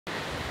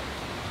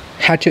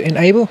how to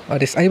enable or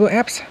disable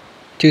apps,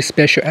 to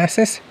special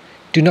access,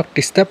 do not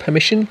disturb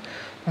permission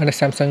on the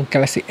Samsung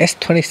Galaxy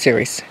S20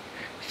 series.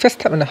 First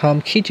tap on the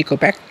home key to go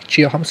back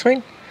to your home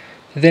screen,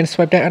 then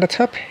swipe down at the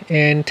top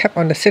and tap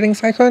on the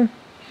settings icon.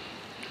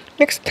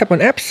 Next tap on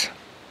apps,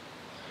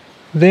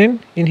 then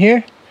in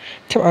here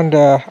tap on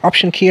the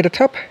option key at the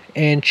top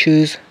and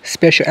choose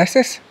special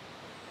access.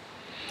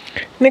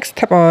 Next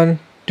tap on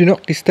do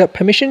not disturb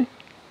permission,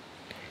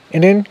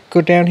 and then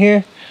go down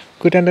here,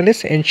 go down the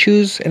list and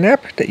choose an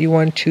app that you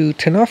want to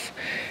turn off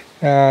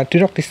do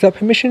not disturb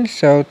permission,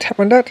 so tap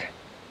on that.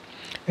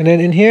 And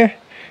then in here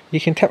you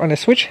can tap on the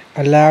switch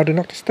allow do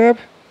not disturb,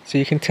 so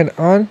you can turn it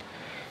on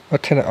or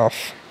turn it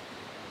off.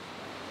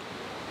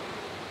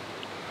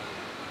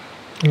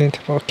 And then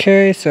tap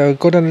OK, so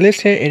go down the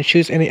list here and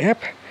choose any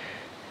app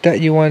that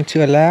you want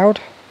to allow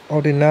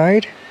or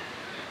denied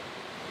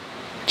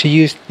to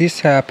use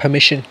this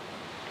permission.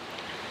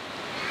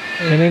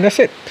 And then that's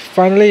it.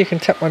 Finally, you can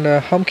tap on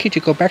the home key to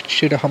go back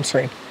to the home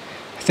screen.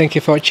 Thank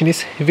you for watching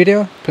this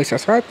video. Please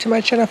subscribe to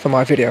my channel for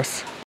more videos.